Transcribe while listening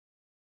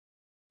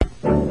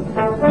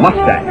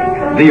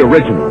Mustang, the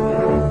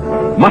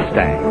original.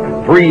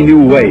 Mustang, 3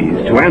 new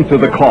ways to answer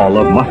the call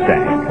of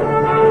Mustang.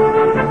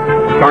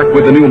 Start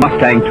with the new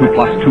Mustang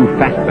 2+2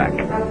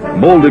 Fastback,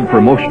 molded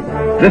for motion.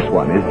 This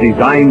one is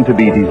designed to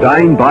be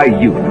designed by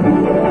you.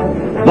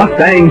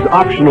 Mustang's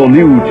optional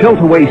new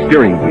tilt-away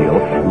steering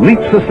wheel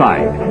leaps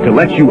aside to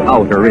let you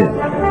out or in.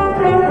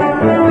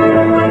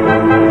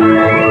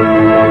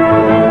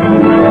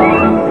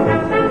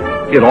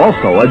 It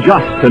also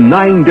adjusts to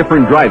 9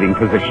 different driving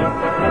positions.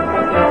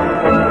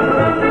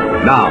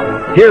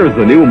 Now, here's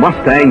the new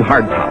Mustang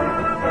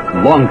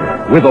hardtop.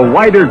 Longer, with a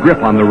wider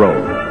grip on the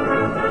road.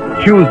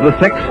 Choose the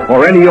 6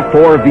 or any of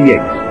 4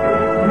 V8s.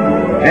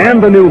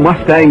 And the new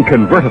Mustang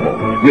convertible,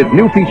 with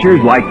new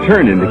features like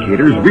turn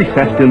indicators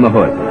recessed in the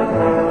hood.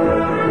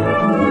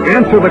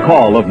 Answer the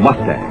call of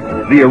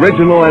Mustang, the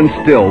original and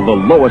still the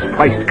lowest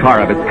priced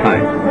car of its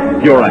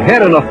kind. You're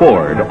ahead in a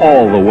Ford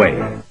all the way.